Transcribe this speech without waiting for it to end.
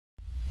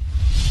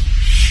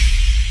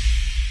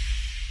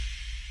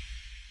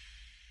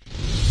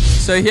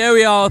So here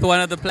we are with one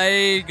of the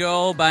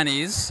Playgirl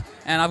bunnies,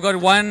 and I've got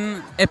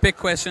one epic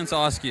question to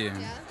ask you.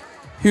 Yeah.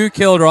 Who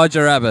killed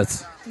Roger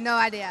Rabbit? No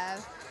idea.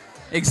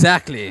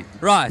 Exactly.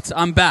 Right,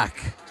 I'm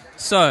back.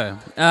 So,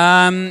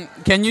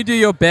 can you do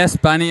your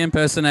best bunny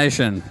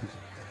impersonation?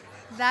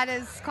 That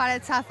is quite a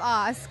tough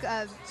ask.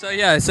 So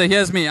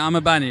here's me. I'm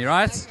a bunny,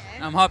 right?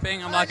 Okay. I'm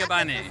hopping. I'm Oh, like a like a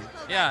bunny. physical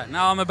Yeah. bunny.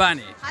 Now I'm a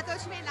bunny. I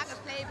thought you meant like a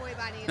Playboy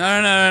bunny.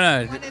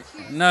 No. One of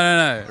you.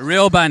 No.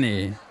 Real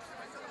bunny.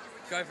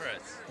 Go for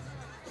it.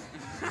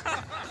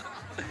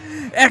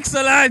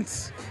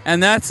 Excellent.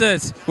 And that's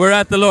it. We're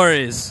at the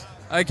lorries.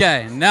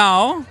 Okay.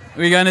 Now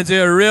we're going to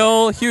do a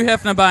real Hugh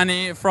Hefner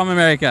bunny from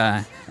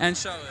America and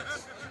show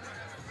it.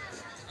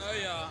 Oh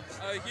yeah.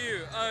 Oh Hugh.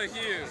 Oh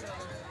Hugh.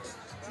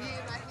 You,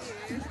 like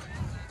you.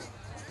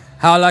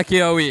 How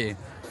lucky are we?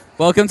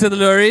 Welcome to the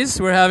lorries.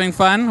 We're having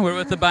fun. We're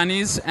with the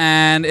bunnies,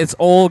 and it's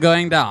all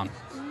going down.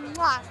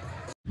 Mwah.